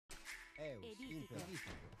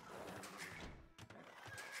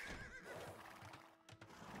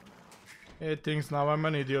He thinks now I'm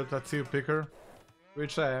an idiot at seal picker,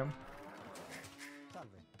 which I am.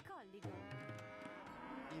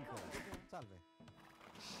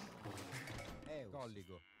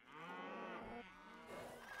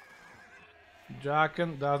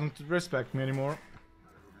 Jacken doesn't respect me anymore.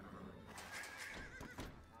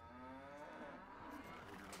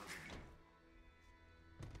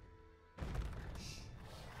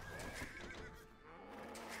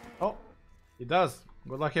 Oh, he does.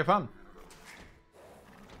 Good luck, have fun.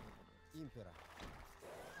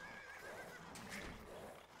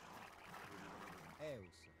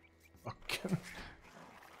 Okay.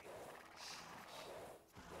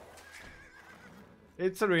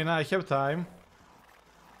 It's arena, I have time.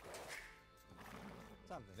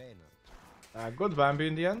 Good Bambi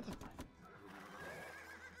in the end.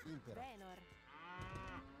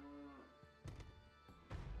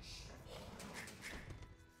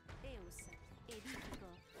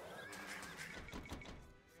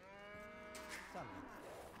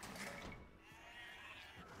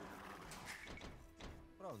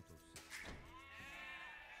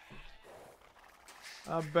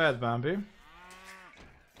 A bad Bambi.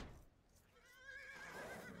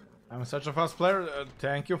 I'm such a fast player.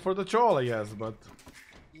 Thank you for the troll, I guess, but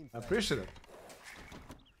I appreciate it.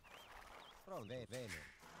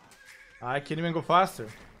 I can even go faster.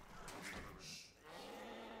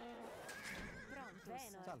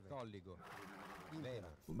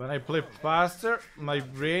 When I play faster, my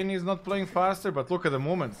brain is not playing faster, but look at the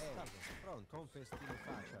movements.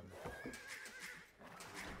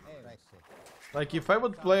 Like, if I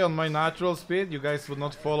would play on my natural speed, you guys would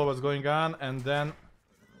not follow what's going on, and then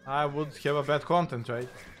I would have a bad content, right?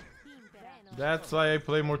 That's why I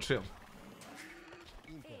play more chill.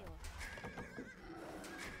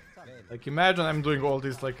 Like, imagine I'm doing all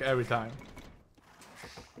this like every time.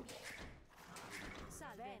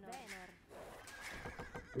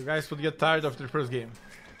 You guys would get tired after the first game.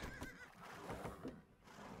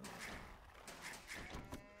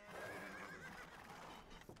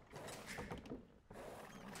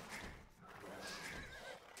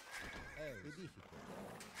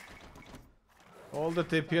 All the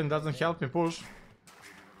TPN doesn't help me push.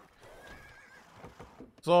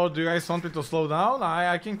 So, do you guys want me to slow down?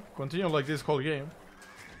 I can continue like this whole game.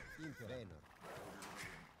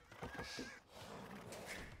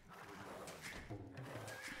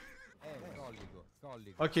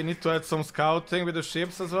 Okay, need to add some scouting with the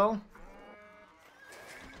ships as well.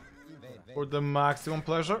 For the maximum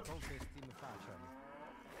pleasure.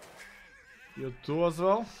 You too as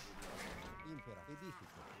well.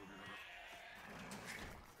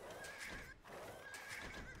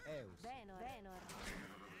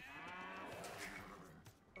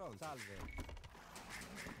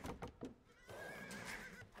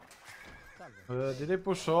 Did I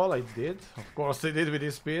push all? I did. Of course I did with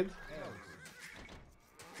this speed.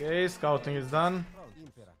 Okay, scouting is done.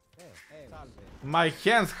 My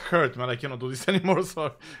hands hurt, man. I cannot do this anymore,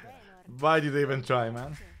 so why did I even try,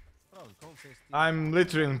 man? I'm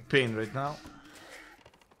literally in pain right now.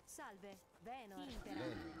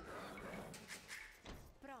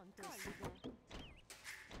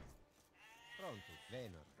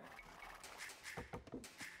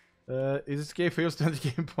 Is it okay for you 20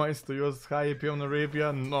 game points to use high AP on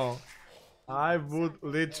Arabia? No. I would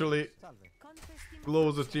literally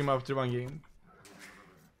close the stream after one game.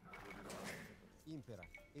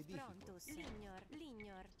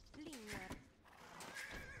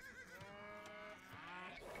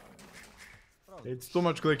 It's too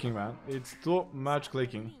much clicking, man. It's too much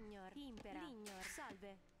clicking.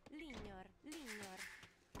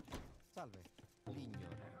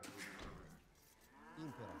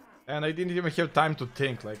 And I didn't even have time to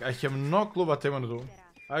think. Like, I have no clue what I want to do.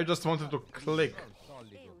 I just wanted to click.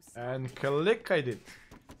 And click I did.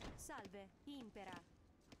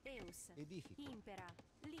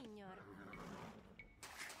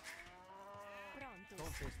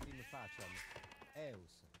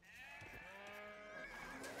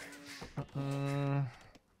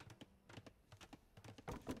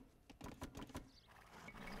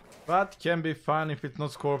 That can be fun if it's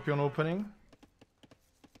not Scorpion opening.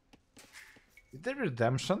 Is there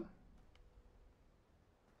redemption?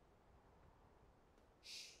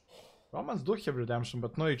 Romans do have redemption,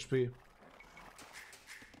 but no HP.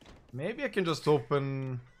 Maybe I can just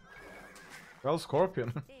open... well,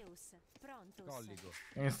 Scorpion.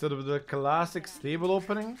 Instead of the classic stable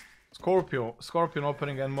opening. Scorpion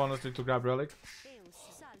opening and Monastery to grab Relic.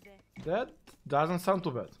 That doesn't sound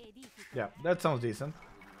too bad. Yeah, that sounds decent.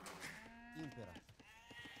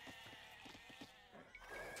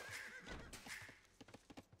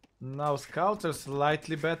 Now scouts are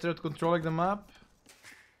slightly better at controlling the map.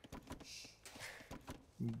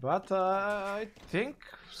 But I think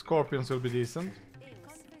scorpions will be decent.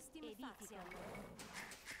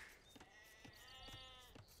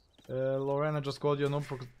 Lorena just called you a noob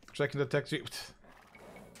for checking the tech tree.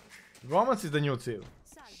 Romance is the new seal.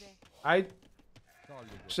 I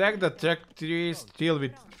check the tech tree still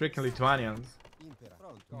with freaking Lithuanians.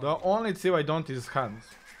 The only seal I don't is Hans.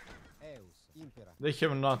 They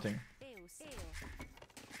have nothing.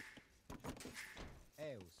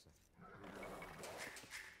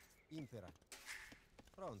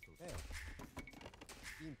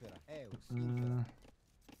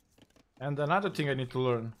 And another thing I need to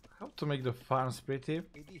learn. How to make the farms pretty.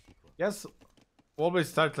 Yes, always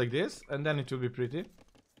start like this and then it will be pretty.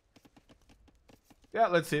 Yeah,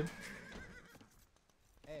 let's see.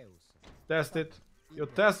 Test it. You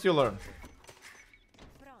test, you learn.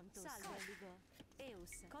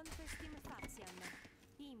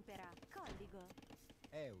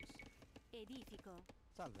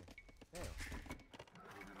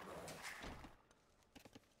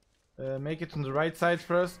 Make it on the right side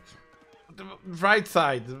first. The right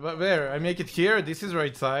side? Where? I make it here? This is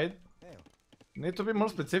right side. Need to be more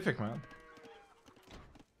specific, man.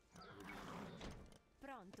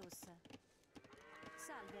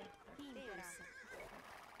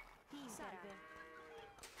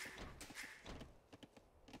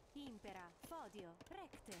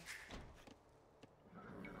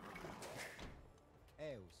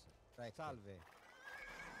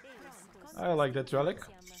 I like that relic.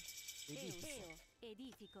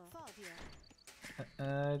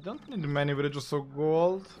 I don't need many villages of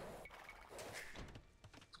gold.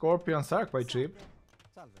 Scorpions are quite cheap.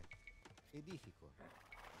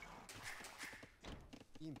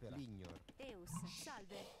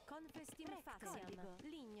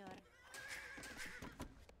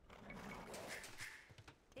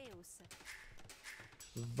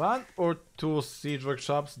 One or two siege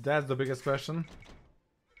workshops, that's the biggest question.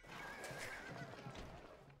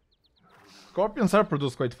 Scorpions are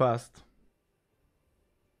produced quite fast.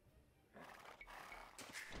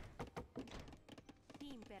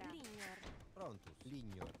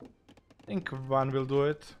 I think one will do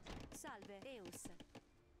it.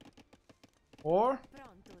 Or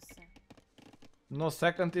no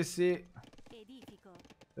second TC.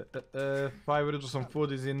 5 villages on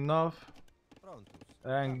food is enough.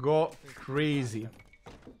 And go crazy.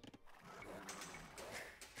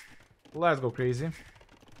 Let's go crazy.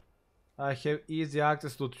 I have easy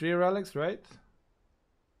access to 3 relics, right?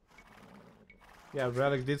 Yeah,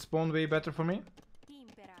 relics did spawn way better for me.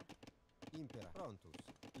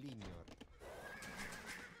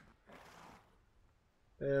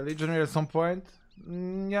 Legionary at some point?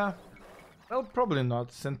 Yeah. Well, probably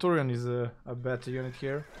not. Centurion is a better unit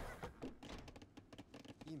here.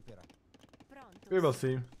 We will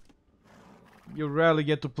see. You rarely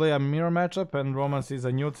get to play a mirror matchup, and Romance is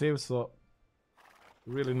a new save, so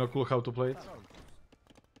really no clue how to play it.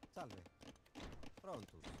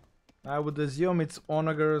 I would assume it's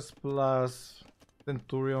Onagers plus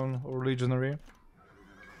Centurion or Legionary.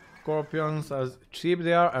 Scorpions, as cheap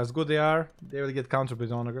they are, as good they are, they will get countered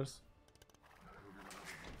with Onagers.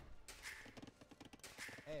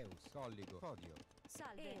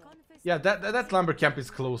 Yeah, that lumber camp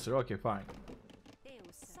is closer. Okay, fine.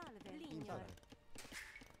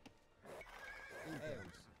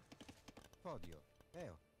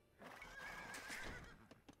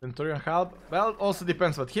 Centurion help? Well, also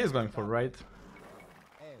depends what he is going for, right?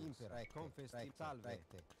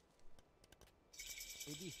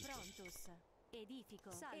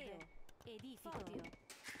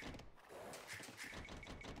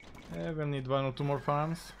 Yeah, we'll need 1 or 2 more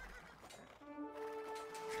farms.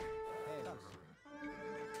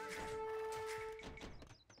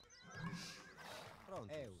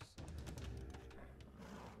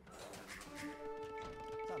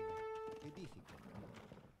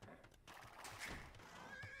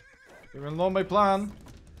 You will know my plan.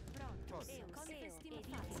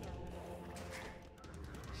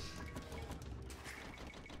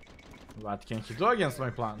 What can he do against my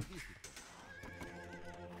plan?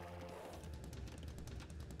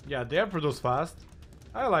 Yeah, they are produced fast.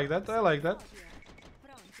 I like that, I like that.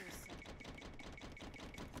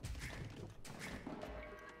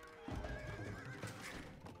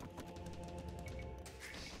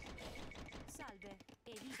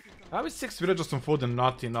 How is 6 villagers on food and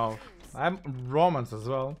not enough? I'm Romans as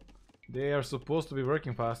well. They are supposed to be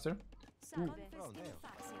working faster.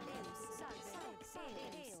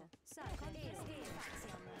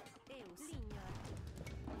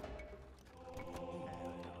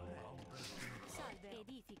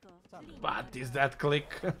 What is that click?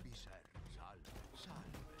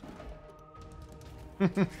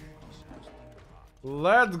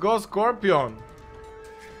 Let's go Scorpion.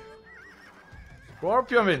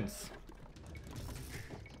 Scorpion wins.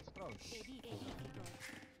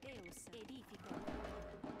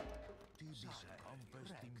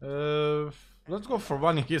 Let's go for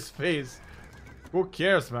one in his face. Who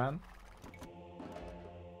cares, man?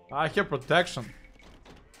 I have protection.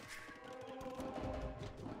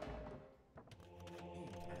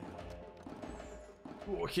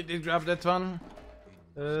 Oh, he did grab that one.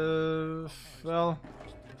 Well,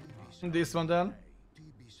 this one then.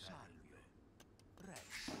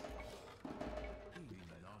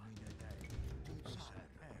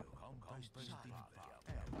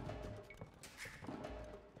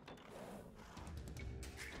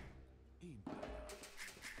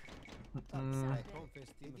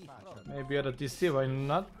 Maybe at a TC, why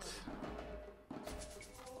not?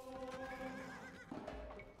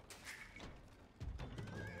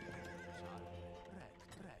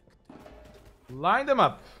 Line them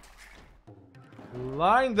up.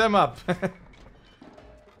 Line them up.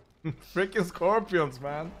 Freaking Scorpions,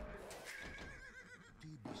 man.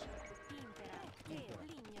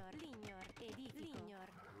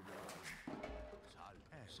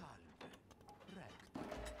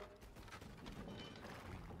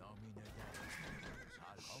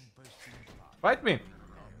 Fight me.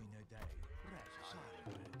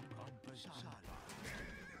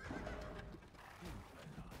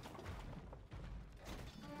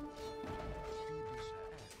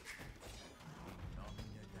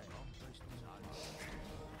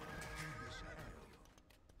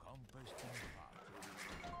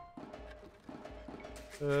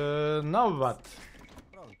 Now what?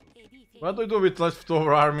 What do we do with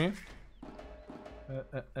leftover army?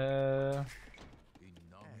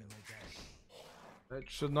 That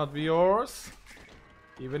should not be yours,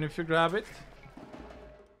 even if you grab it.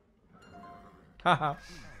 Haha.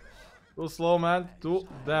 Too slow, man. Too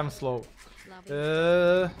damn slow.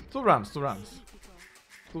 Two rams.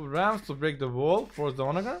 Two rams to break the wall, force the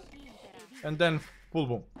Onager, and then full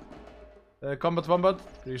boom. Combat.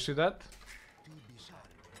 Appreciate that.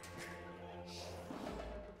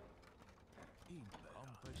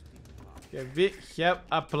 Okay, we have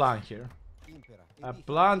a plan here. A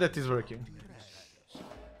plan that is working.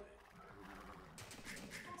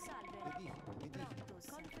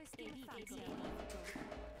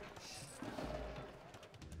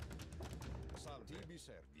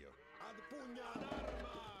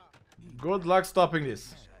 Good luck stopping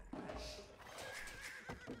this.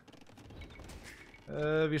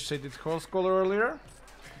 We shaded horse color earlier.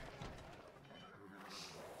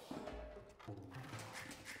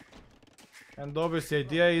 And obviously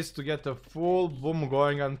the idea is to get a full boom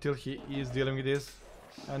going until he is dealing with this.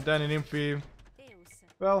 And then in imp we,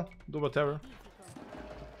 well, do whatever.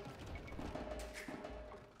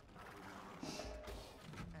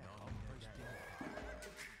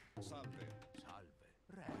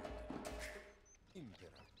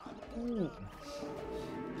 Ooh.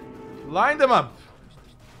 Line them up.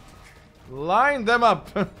 Line them up.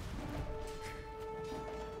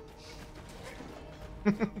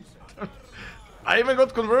 I even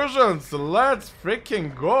got conversions. Let's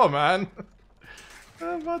freaking go, man.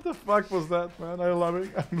 What the fuck was that, man? I'm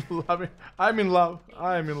loving. I'm in love.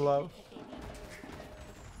 I'm in love.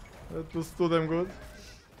 That was too damn good.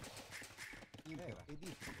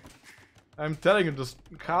 I'm telling you, the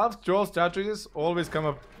half troll strategies always come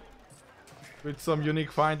up with some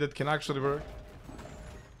unique find that can actually work.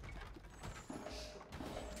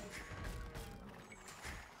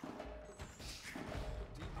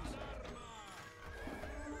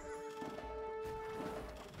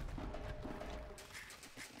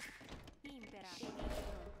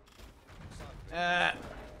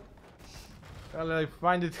 Well, I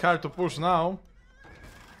find it hard to push now.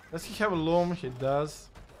 Does he have a loom? He does.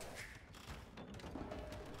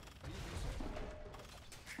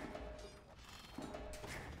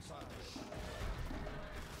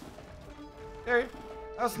 Okay,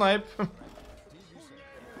 a snipe.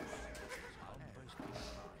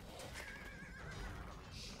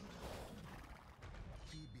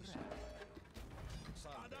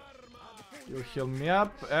 You heal me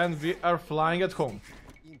up and we are flying at home.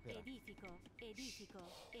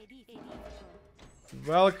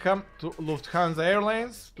 Welcome to Lufthansa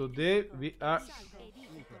Airlines. Today we are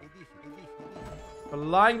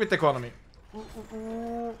flying with economy.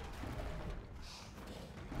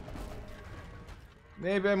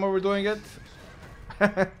 Maybe I'm overdoing it.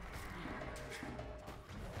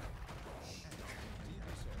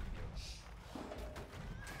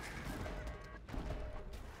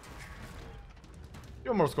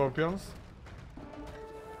 Few more scorpions.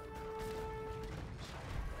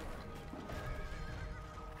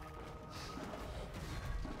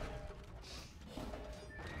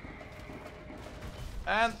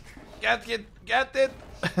 And get it!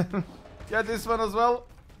 Get this one as well.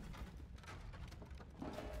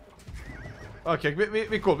 Okay,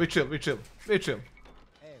 we cool, we chill.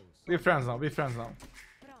 We're friends now,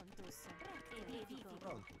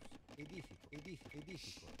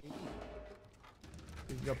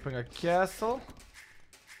 Developing a castle.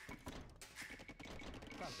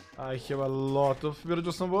 I have a lot of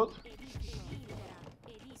villagers on board.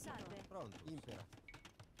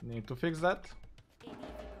 Need to fix that.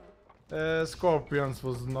 Scorpions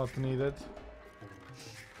was not needed.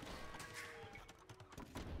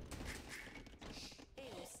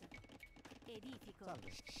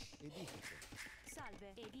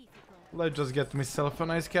 Let's just get myself a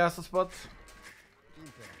nice castle spot.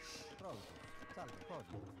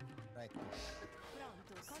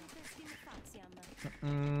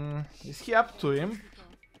 Is he up to him?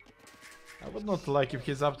 I would not like if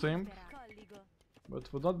he's up to him,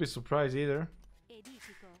 but would not be surprised either.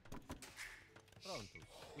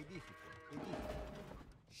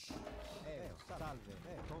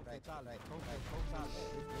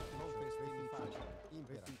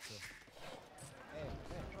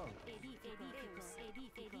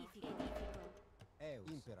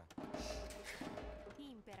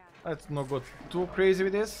 Let's not go too crazy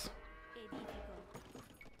with this.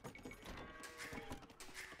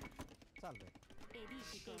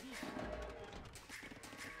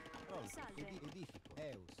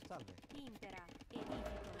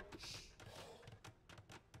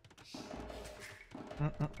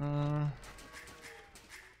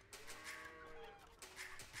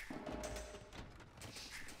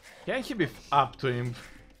 Can he be up to him?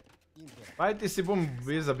 Right, this boom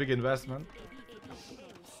is a big investment.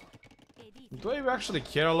 Do I actually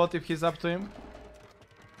care a lot if he's up to him?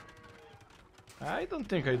 I don't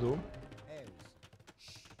think I do.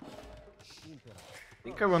 I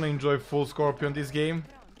think I wanna enjoy full Scorpion this game.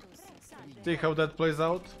 See how that plays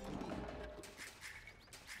out.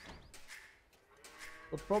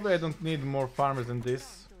 But probably I don't need more farmers than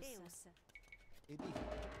this.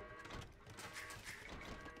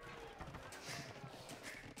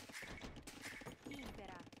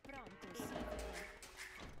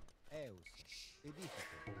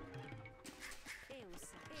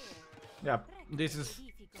 Yeah, this is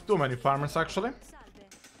too many farmers actually.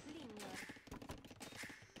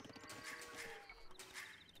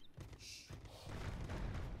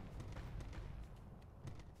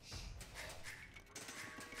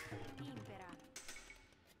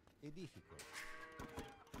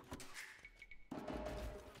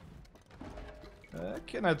 I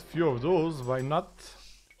can add few of those, why not?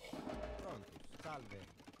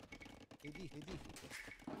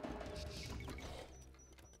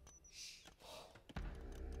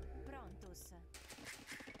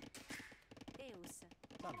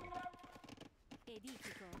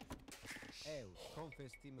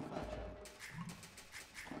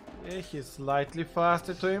 Yeah, he's slightly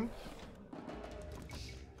faster to him.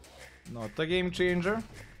 Not a game changer.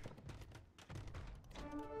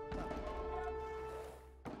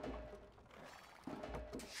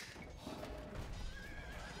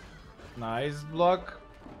 Nice block.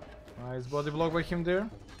 Nice body block by him there.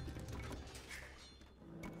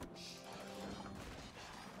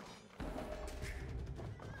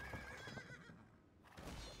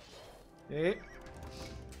 Okay.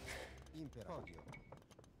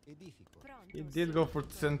 He did go for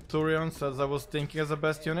Centurions as I was thinking as a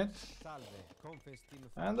best unit.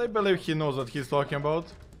 And I believe he knows what he's talking about.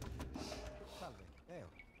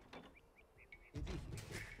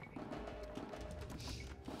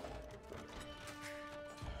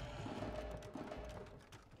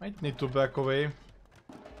 Might need to back away.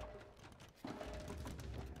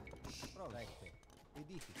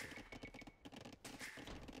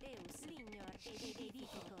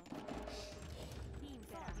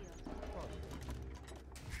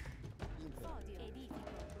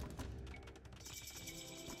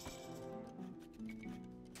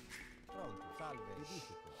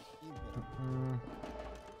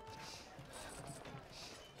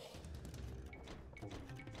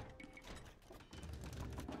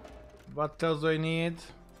 What else do I need?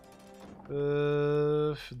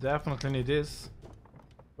 Definitely need this.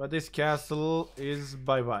 But this castle is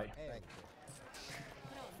bye-bye.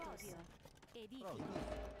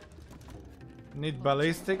 Need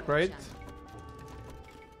ballistic, right?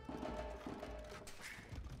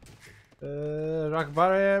 Rock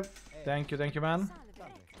barrier. Thank you, man.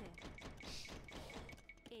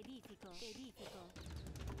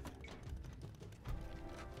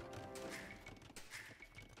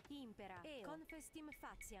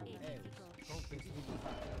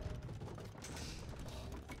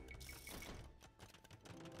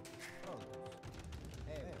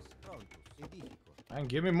 And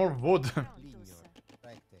give me more wood.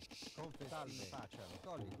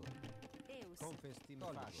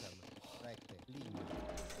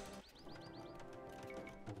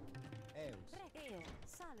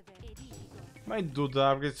 Might do the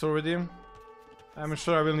upgrades already. I'm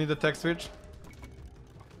sure I will need a tech switch.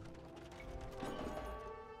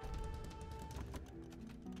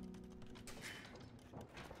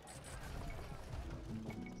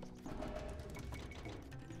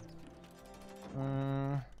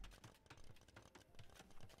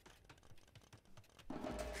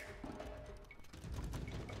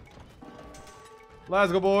 Let's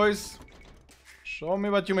go, boys. Show me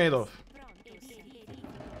what you made of.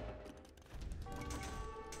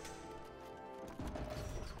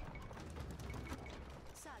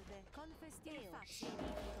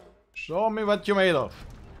 Show me what you made of.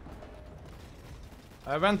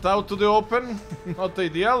 I went out to the open. Not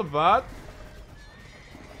ideal, but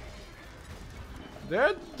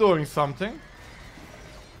they're doing something.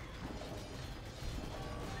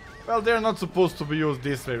 Well, they're not supposed to be used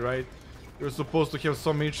this way, right? You're supposed to have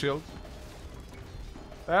some meat shield.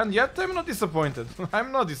 And yet I'm not disappointed.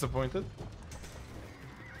 I'm not disappointed.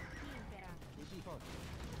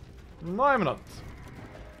 No, I'm not.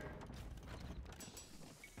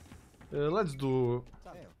 Let's do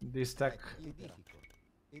this tech.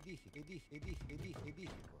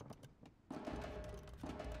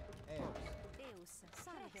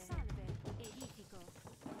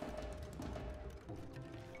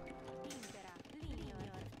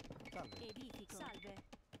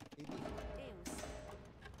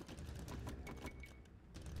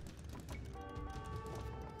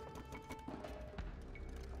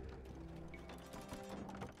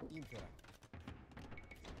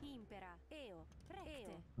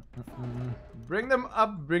 Bring them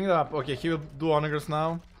up, bring them up. Okay, he will do onagers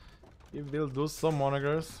now. He will do some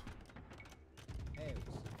onagers.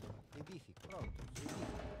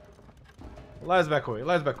 Let's back away,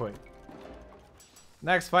 let's back away.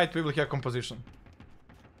 Next fight we will have composition.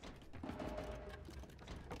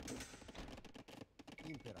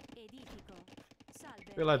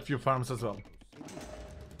 We'll add few farms as well.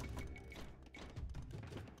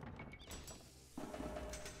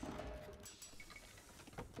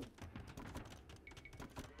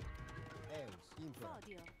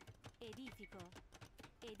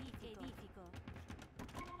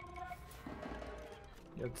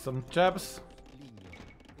 Get some chaps.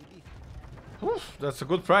 Oof, that's a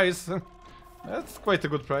good price. That's quite a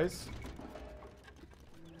good price.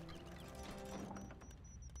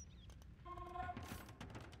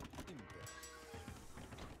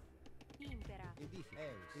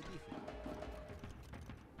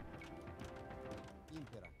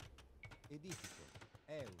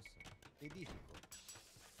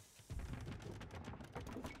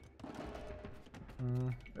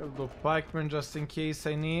 I'll do pikemen just in case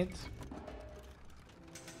I need.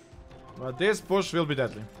 But this push will be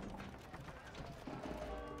deadly.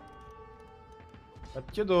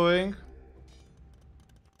 What you doing?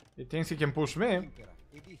 He thinks he can push me.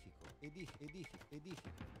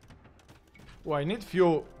 Oh, I need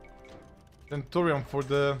few Centurion for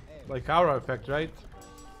the like aura effect, right?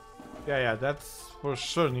 Yeah, that's for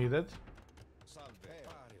sure needed.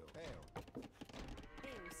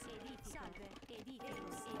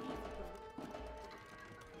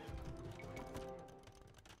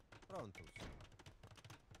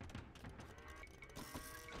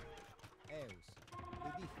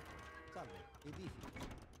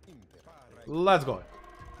 Let's go.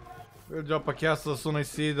 We'll drop a castle as soon as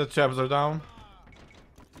I see the chaps are down.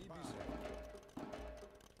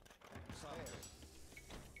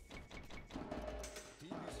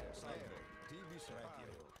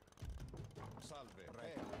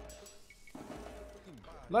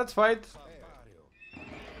 Let's fight.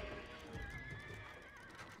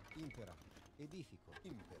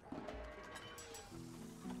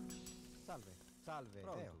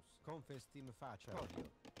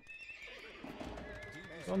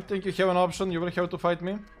 Don't think you have an option, you will have to fight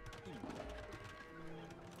me.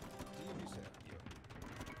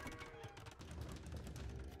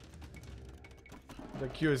 The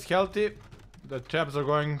Q is healthy. The chaps are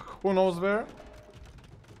going who knows where.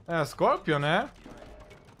 Scorpion, eh?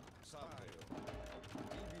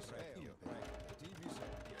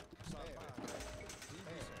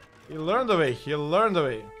 He learned the way, he learned the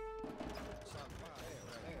way.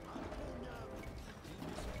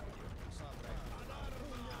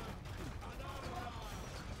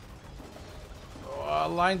 Oh, I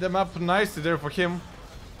lined them up nicely there for him.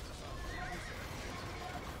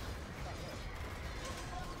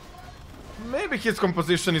 Maybe his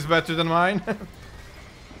composition is better than mine.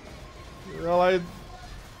 Well,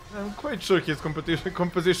 I'm quite sure his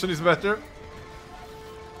composition is better.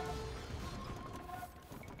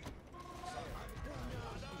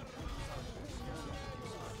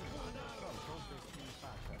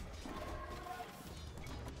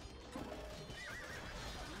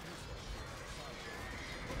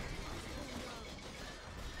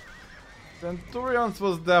 Centurions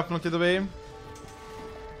was definitely the way.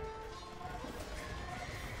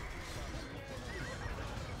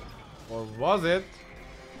 Or was it?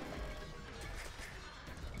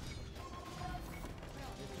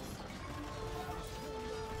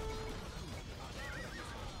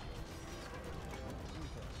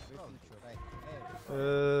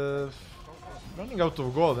 Running out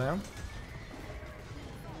of gold, eh?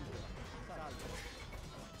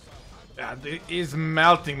 Yeah, he's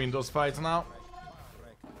melting me in those fights now.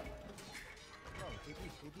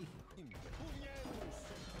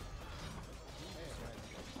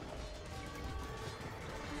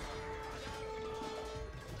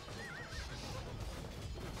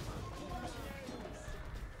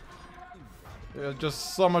 They're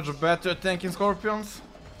just so much better at tanking scorpions.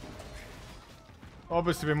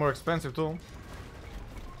 Obviously, be more expensive too.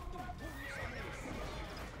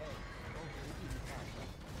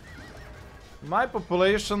 My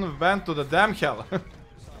population went to the damn hell.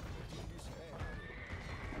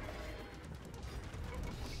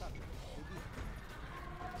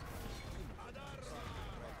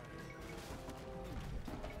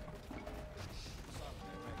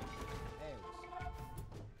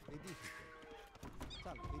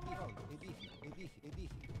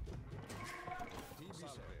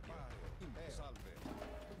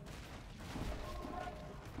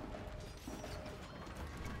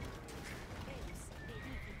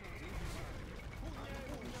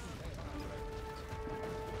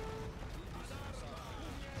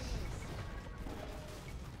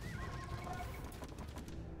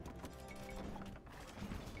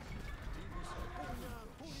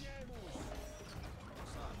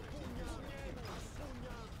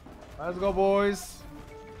 Let's go, boys.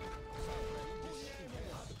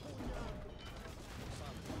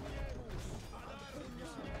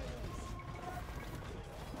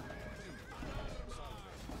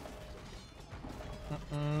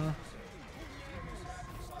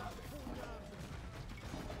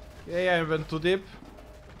 Okay, I went too deep.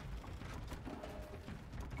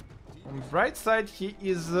 On the right side, he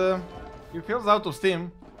feels out of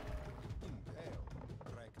steam.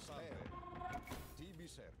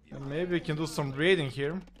 And maybe we can do some raiding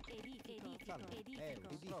here.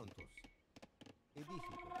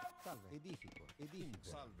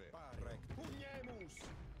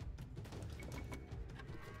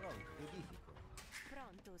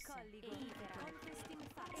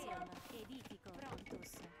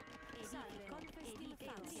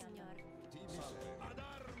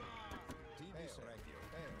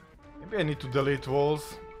 Maybe I need to delete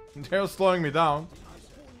walls. They're slowing me down.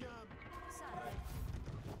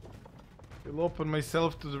 I'll open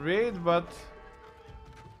myself to the raid, but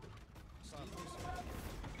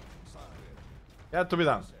had to be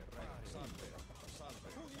done.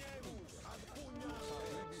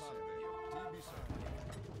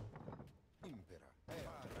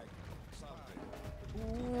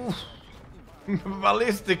 Ooh.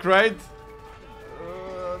 Ballistic, right?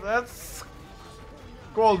 That's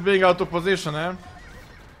called being out of position, eh?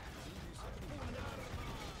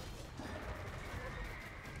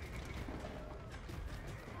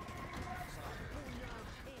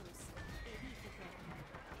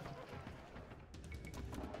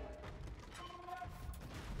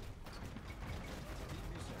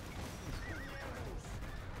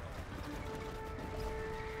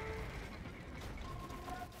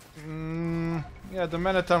 Yeah, the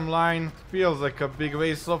Manhattan line feels like a big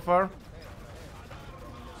waste so far.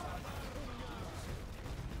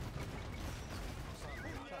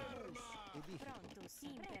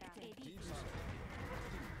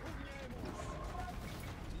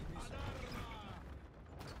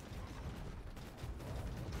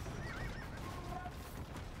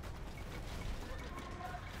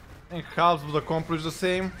 I think halves would accomplish the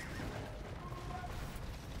same.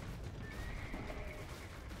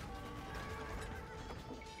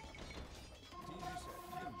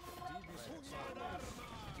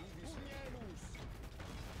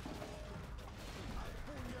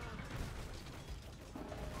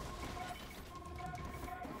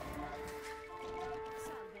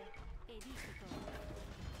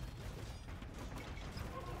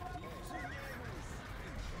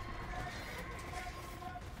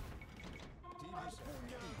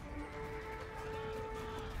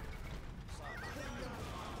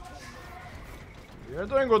 We're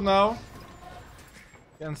doing good now.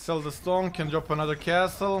 Can sell the stone, can drop another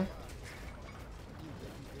castle.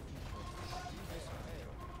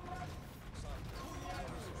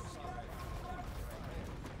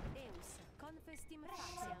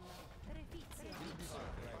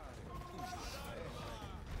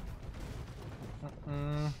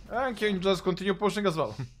 And can just continue pushing as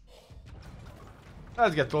well.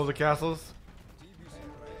 Let's get all the castles.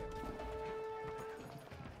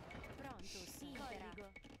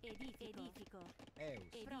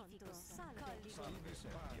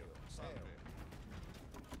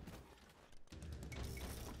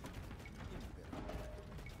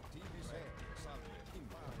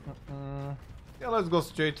 Yeah, let's go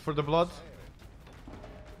straight for the blood.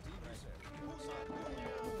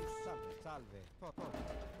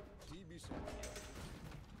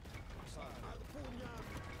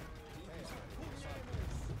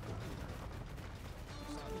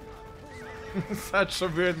 Such a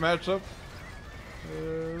weird matchup.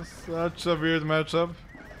 Such a weird matchup.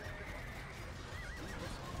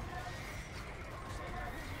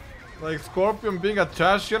 Like Scorpion being a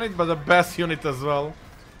trash unit, but the best unit as well.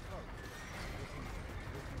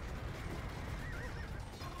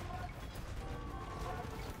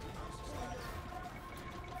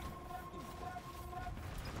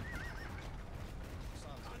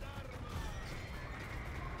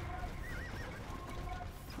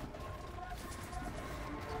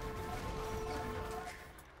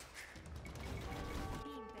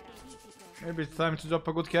 Maybe it's time to drop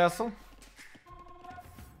a good castle.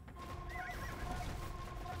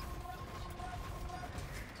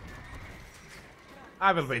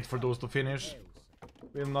 I will wait for those to finish.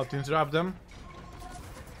 Will not interrupt them.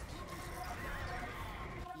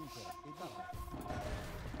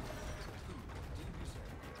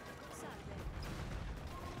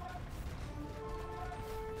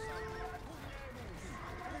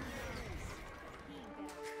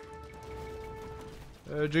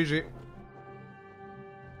 GG.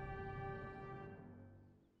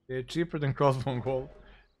 They're cheaper than crossbow gold.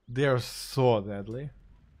 They are so deadly.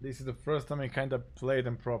 This is the first time I kinda played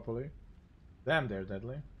them properly. Damn, they're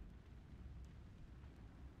deadly.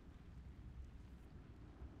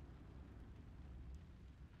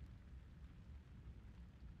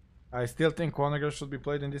 I still think Onager should be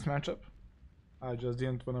played in this matchup. I just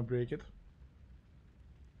didn't wanna break it.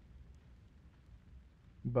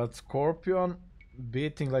 But Scorpion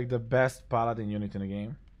beating like the best paladin unit in the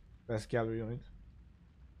game. Best cavalry unit.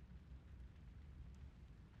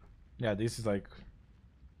 Yeah, this is like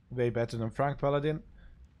way better than Frank Paladin.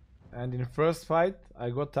 And in first fight I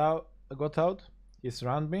got out, he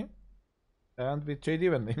surrounded me, and we trade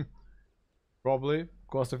evenly. Probably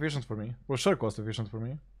cost efficient for me. For sure cost efficient for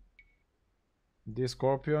me. This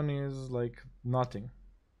Scorpion is like nothing.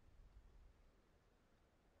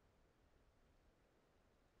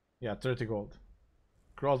 Yeah, 30 gold.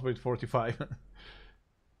 Crossbow 45.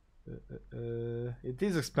 It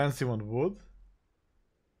is expensive on wood.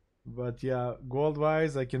 But yeah, gold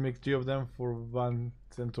wise I can make 3 of them for 1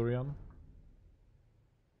 Centurion.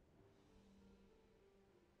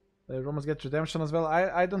 Romans get redemption as well.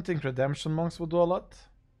 I don't think redemption monks would do a lot.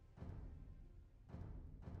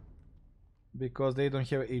 Because they don't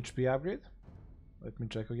have HP upgrade. Let me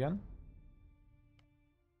check again.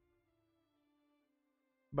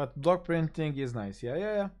 But block printing is nice.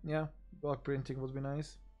 Yeah. Block printing would be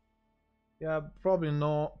nice. Yeah, probably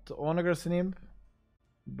not Onager Sinib.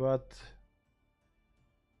 But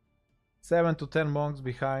 7 to 10 monks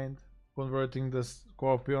behind, converting the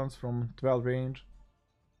Scorpions from 12 range.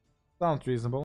 Sounds reasonable.